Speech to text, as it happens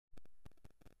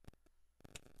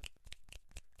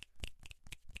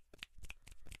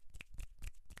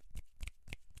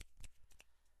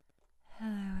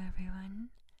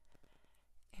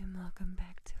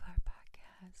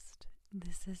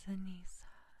This is Anissa.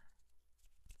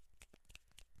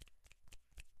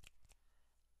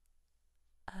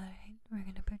 Alright, we're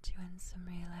gonna put you in some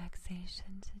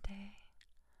relaxation today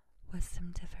with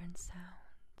some different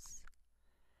sounds.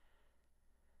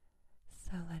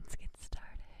 So let's get started.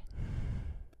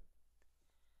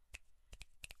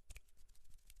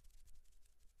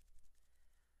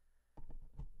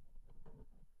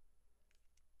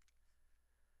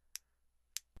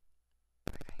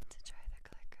 We're going to try the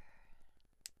clicker.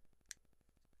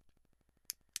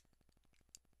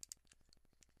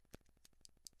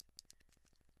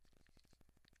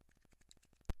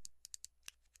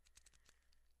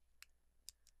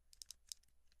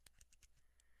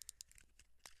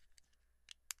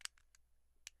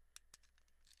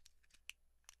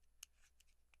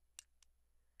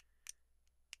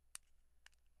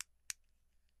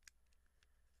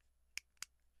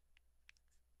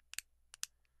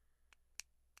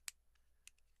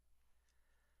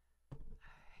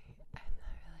 I'm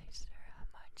not really sure how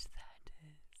much that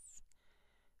is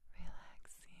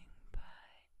relaxing,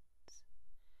 but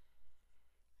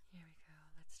here we go.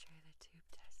 Let's try the tube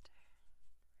tester.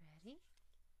 Ready?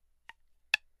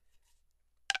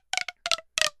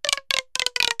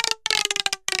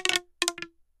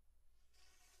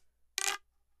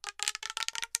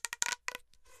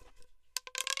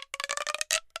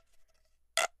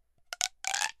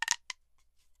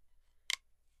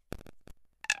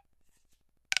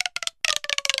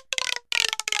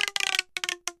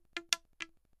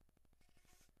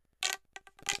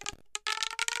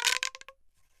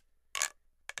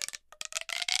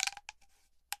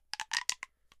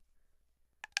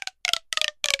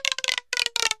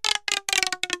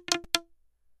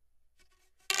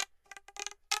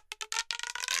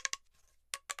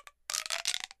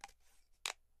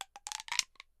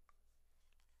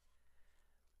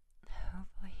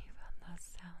 Hopefully you found those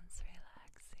sounds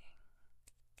relaxing.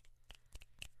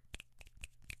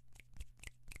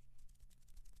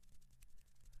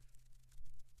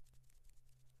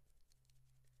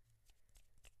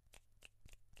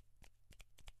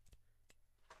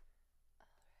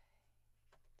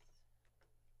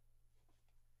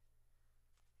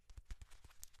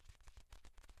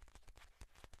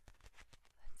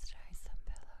 Let's try some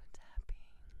pillow tapping.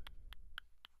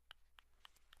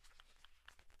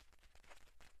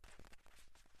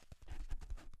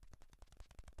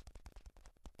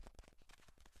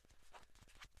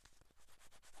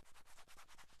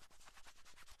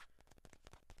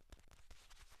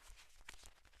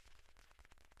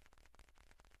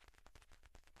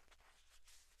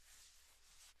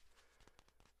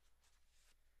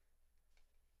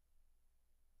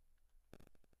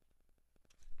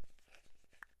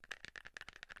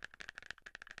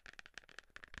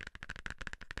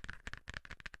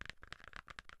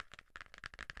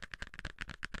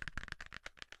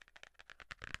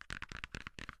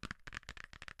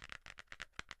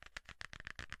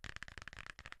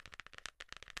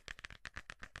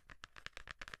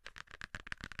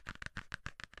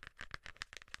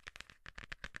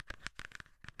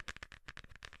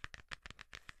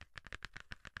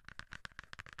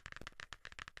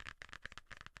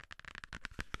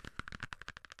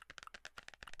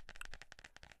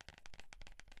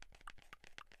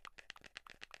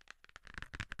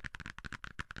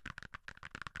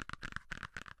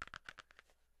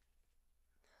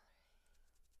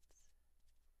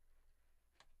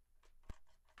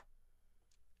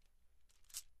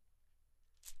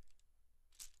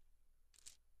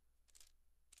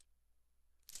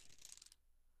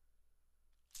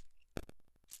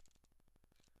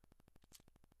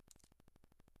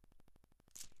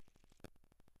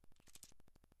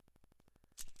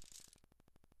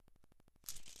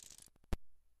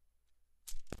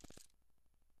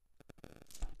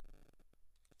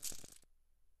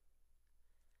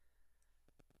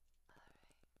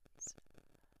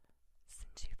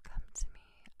 Since you've come to me,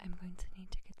 I'm going to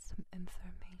need to get some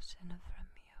information from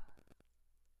you.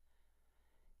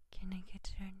 Can I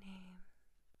get your name?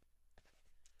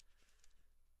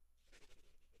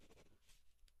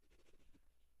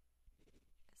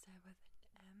 Is that with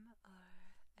an M or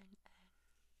an N? Okay.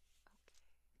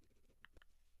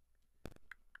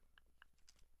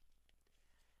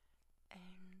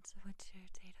 And what's your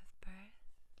date of birth?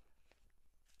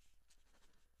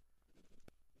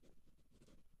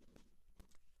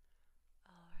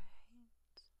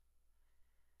 Alright.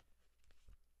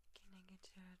 Can I get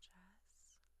your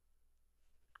address?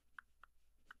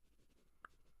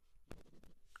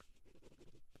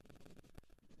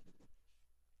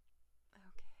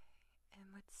 Okay. And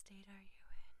what state are you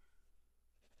in?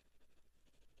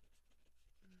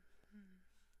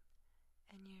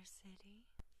 And your your city?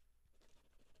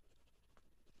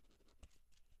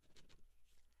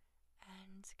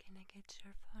 And can I get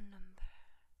your phone number?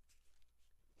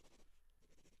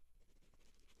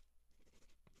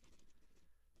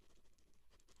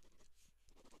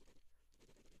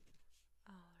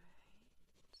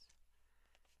 Alright.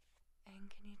 And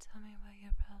can you tell me what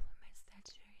your problem is that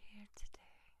you're here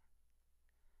today?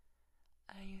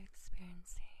 Are you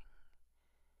experiencing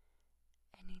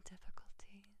any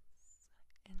difficulties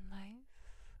in life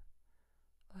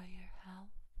or your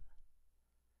health?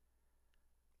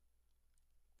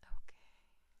 Okay.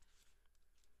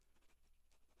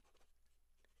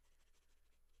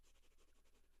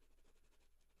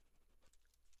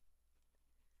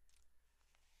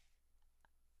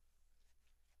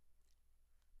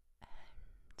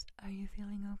 And are you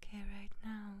feeling okay right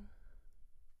now?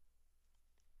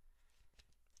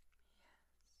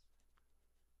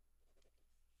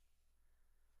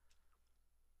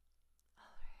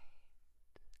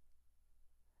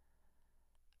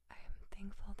 I am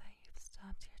thankful that you've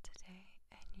stopped here today,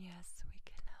 and yes, we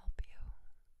can help you.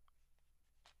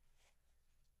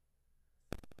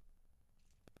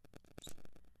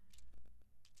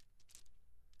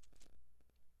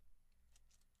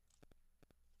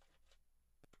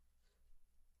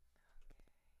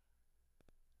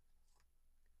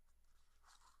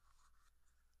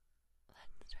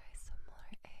 Let's try some more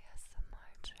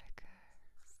ASMR triggers.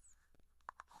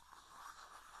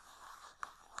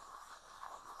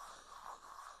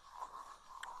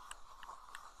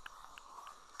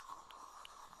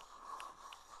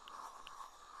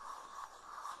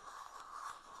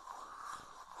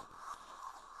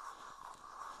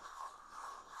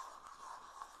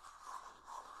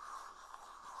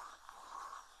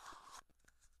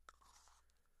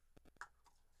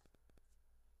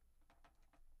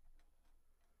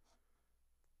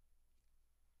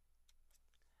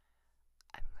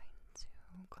 I'm going to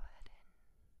go ahead and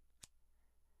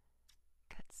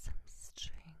cut some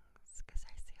strings because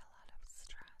I see a lot of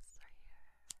stress right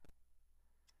here.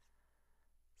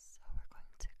 So we're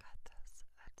going to cut those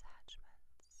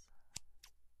attachments.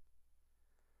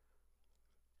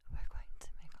 We're going to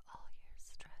make all your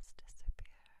stress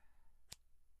disappear.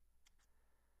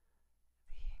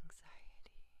 The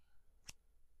anxiety,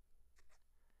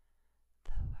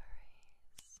 the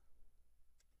worries,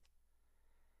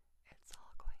 it's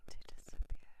all going to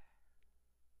disappear.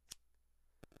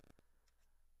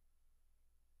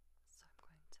 So I'm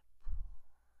going to pull.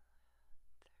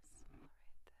 There's some more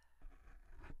right there. Yes,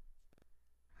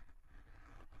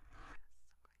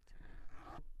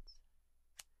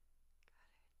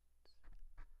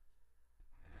 I'm going to pull it. Got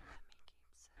it. Let me keep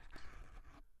it.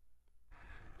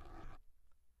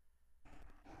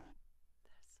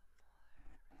 There's some more right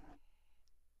there.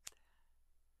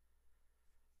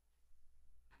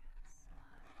 Yes, lots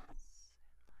and lots.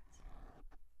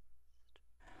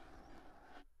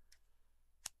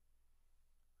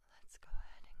 Let's go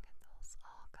ahead and get those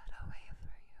all cut away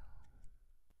for you.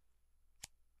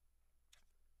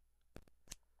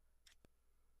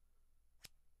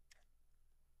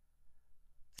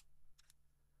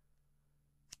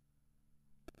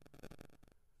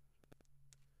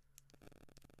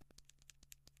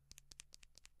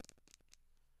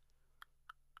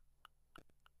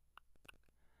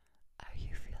 Are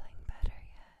you feeling better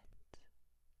yet?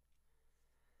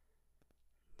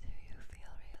 Do you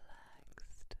feel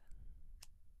relaxed?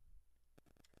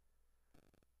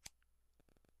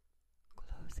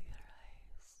 Close your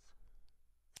eyes.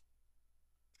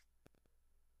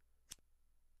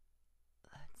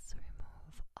 Let's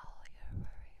remove all your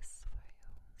worries for you.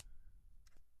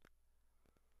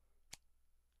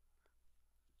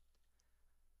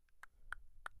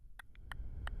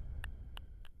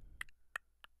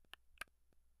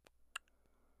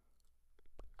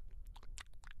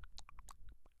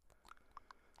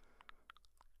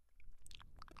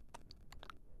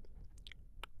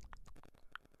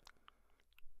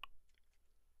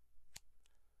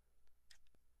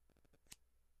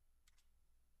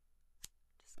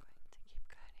 Just going to keep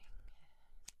cutting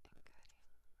and cutting.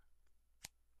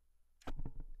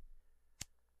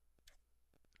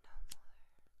 No more. No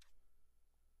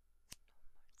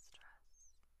more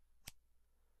stress.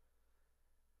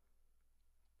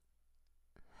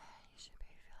 You should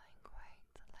be feeling quite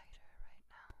lighter right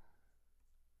now.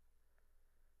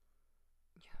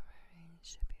 Your worries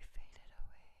should be faded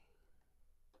away.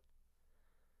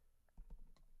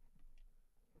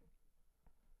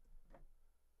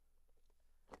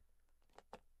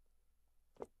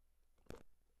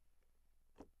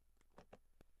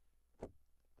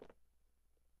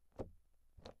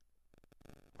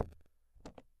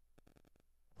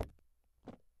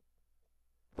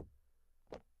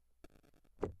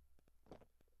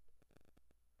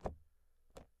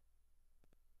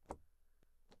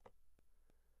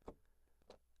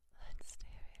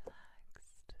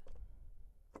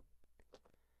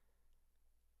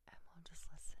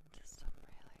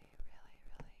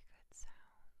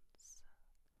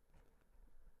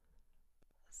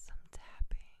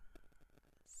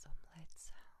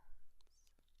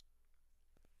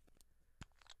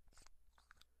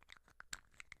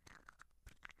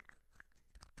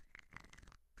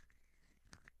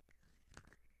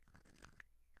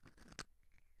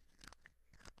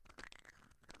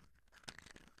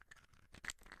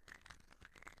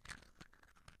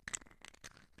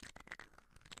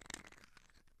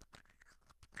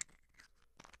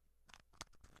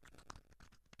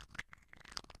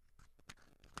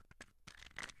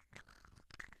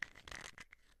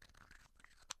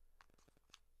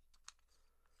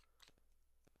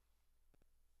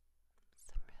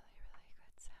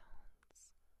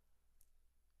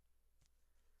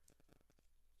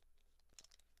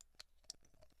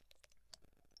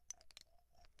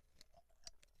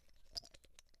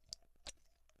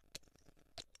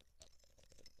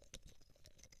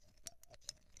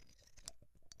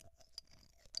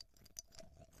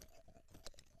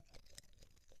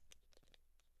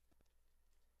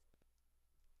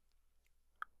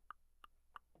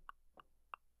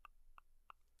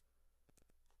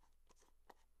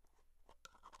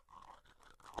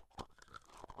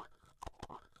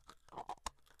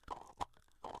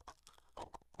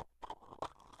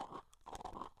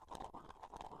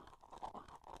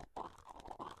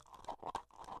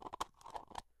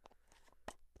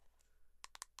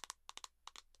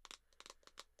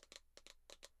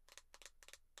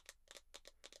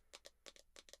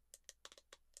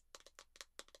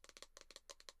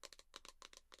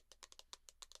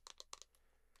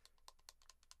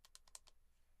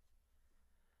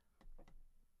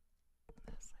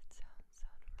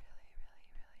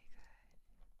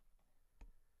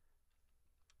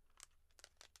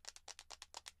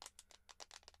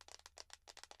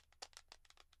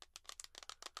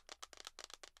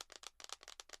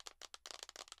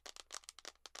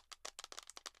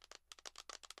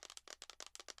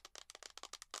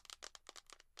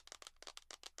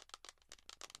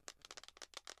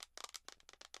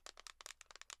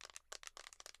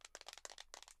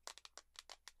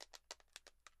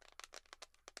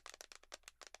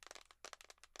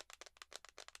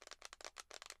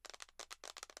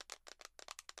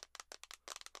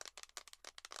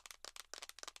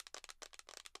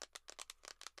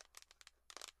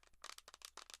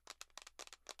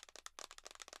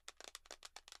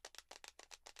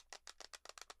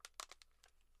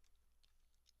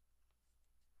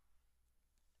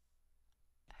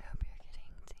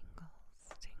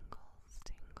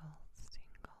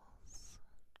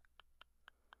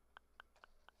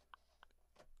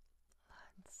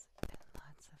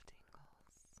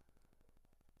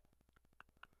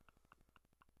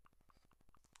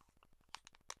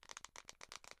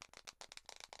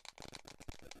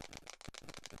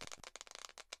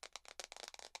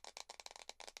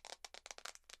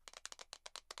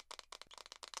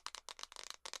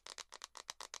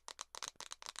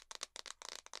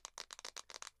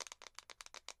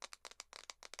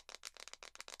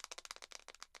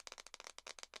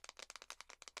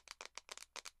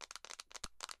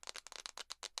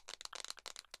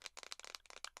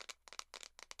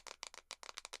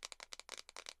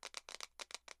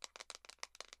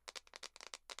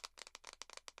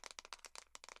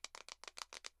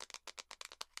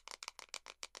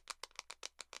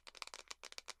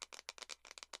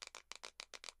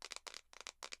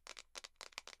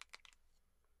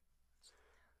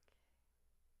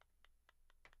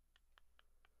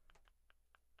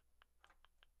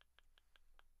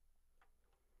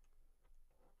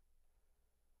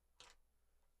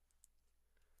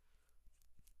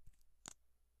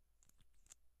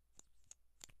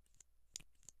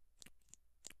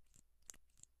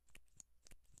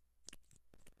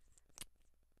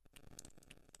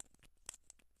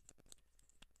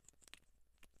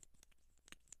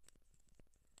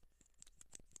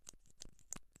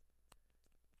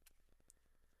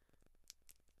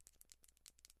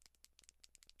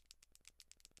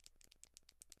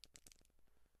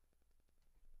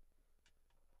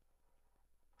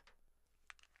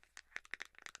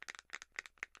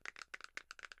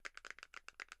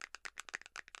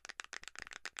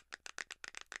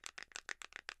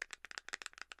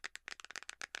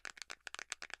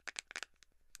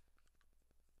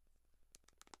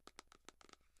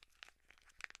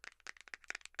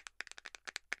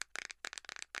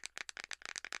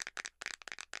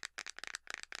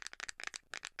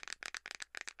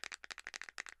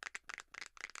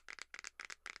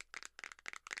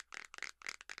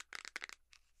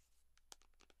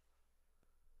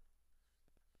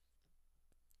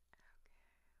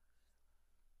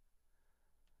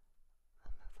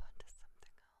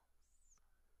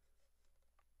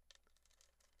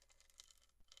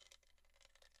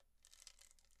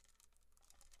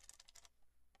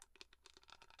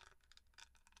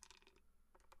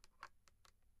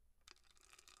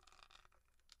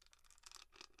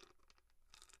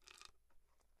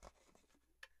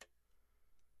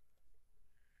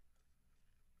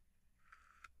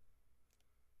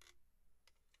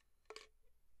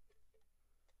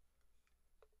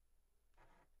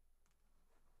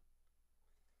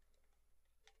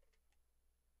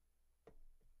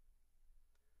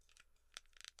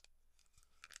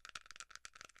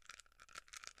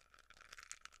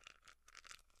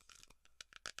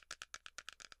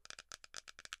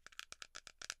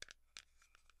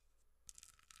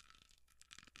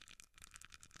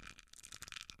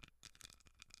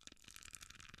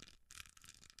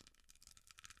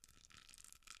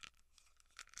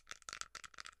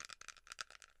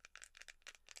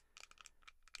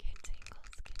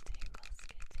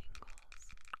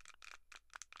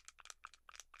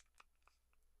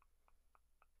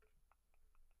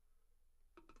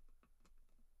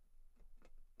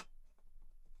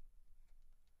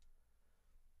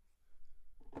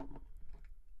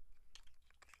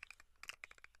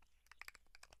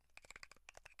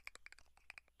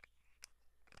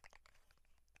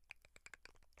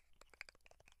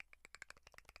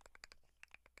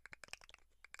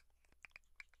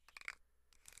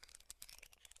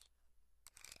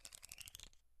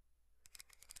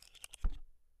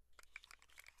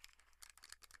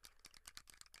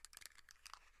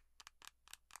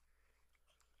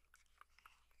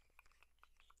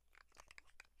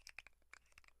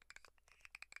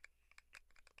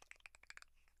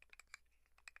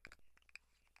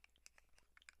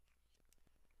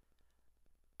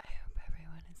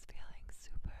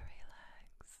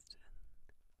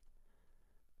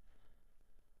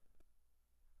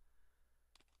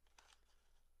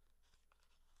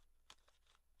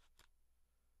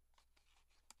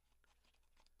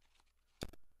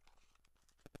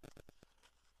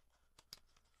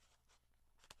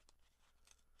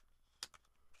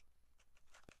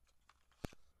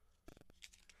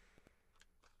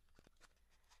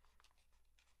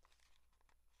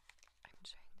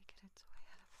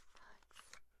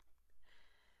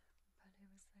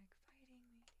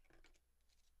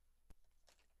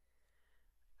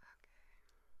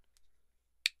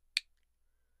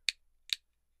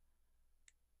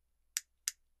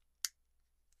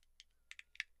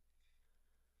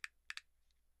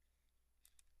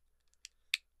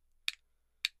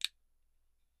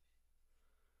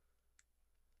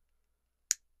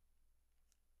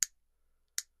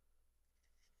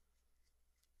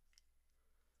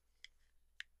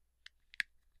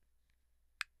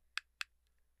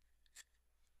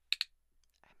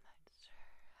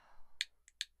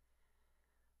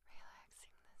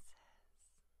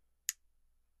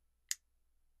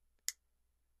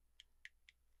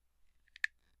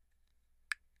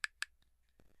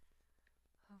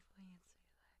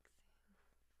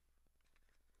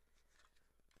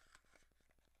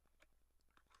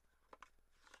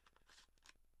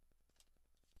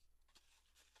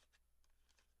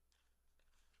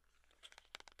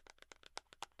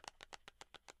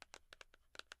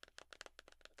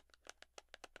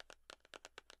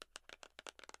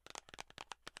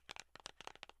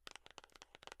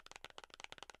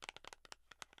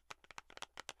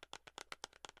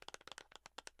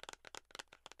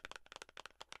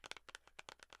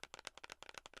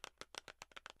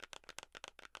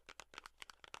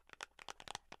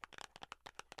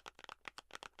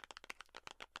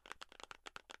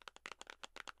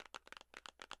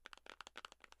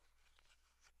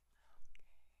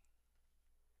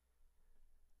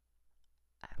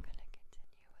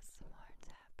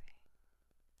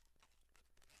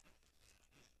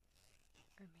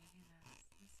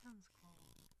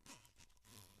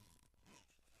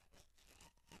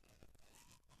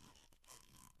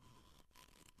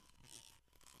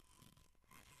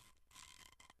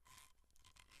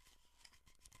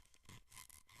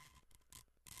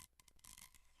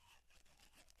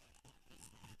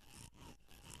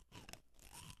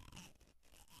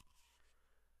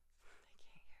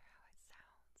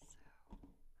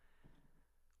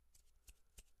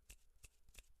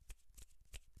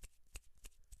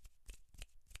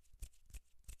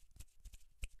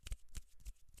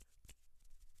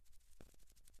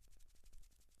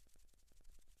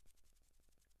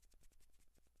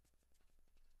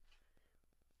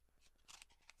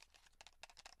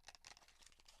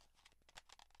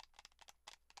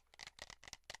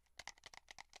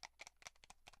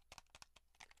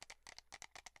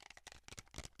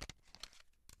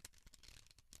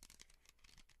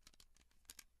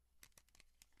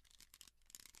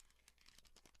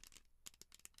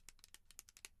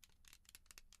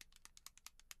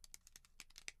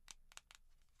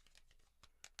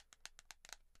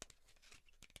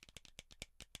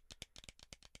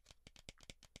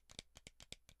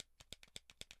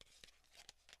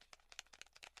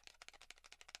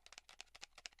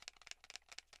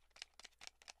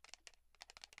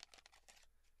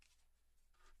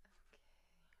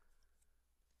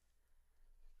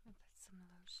 some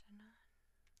lotion on,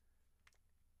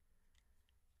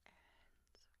 and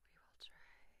we will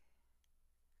try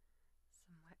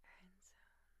some wet hand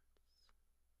sounds.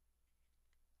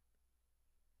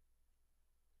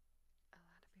 A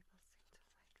lot of people seem to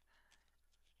like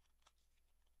that.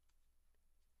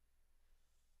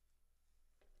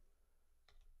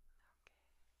 Okay.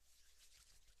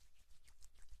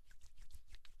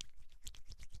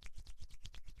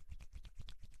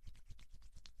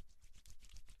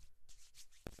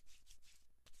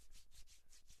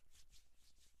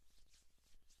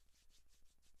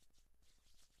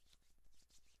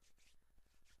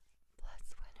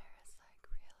 Plus, winter is like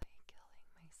really killing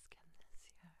my skin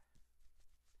this year.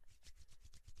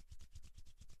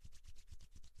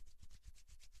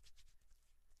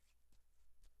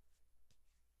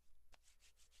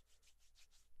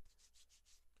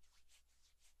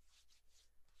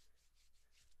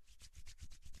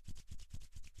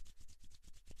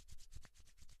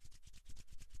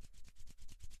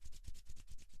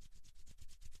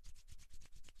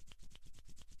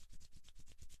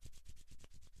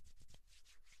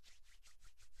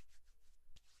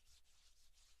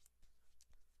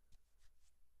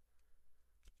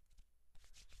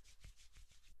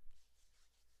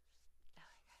 Now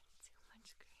I got too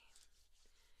much cream.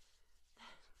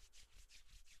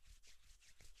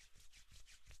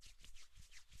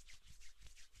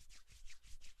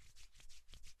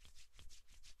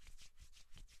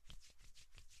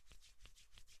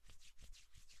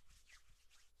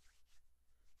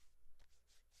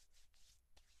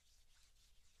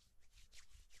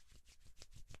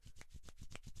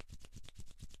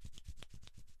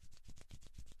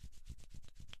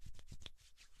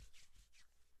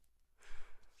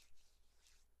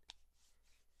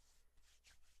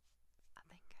 I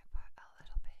think I bought a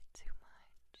little bit too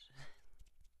much.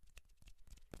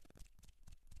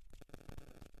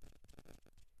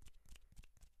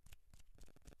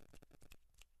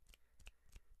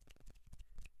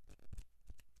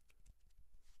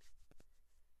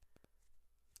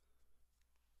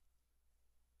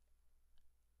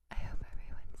 I hope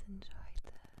everyone's enjoyed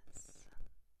this.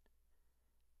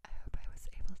 I hope I was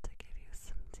able to give you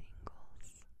some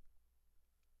tingles.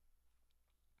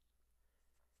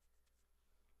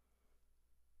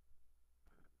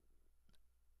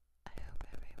 I hope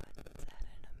everyone's had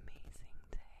an amazing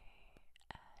day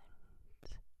and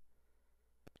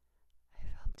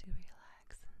I've helped you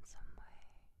relax in some way.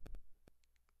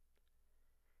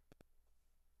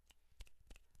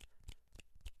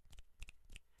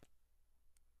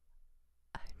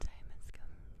 Our time has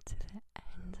come to the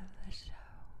end of the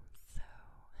show, so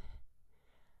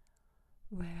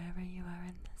wherever you are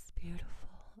in this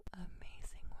beautiful,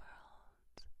 amazing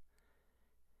world,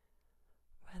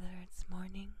 whether it's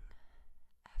morning,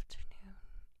 afternoon,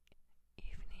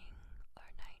 evening, or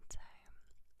nighttime,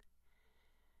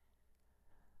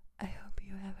 I hope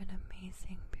you have an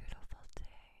amazing, beautiful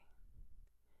day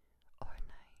or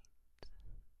night.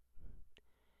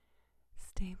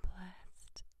 Stay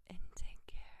blessed and take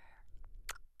care.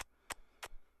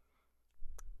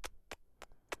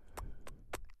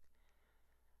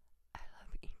 I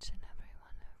love each and every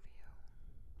one of you.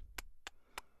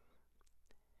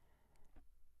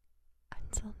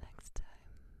 Until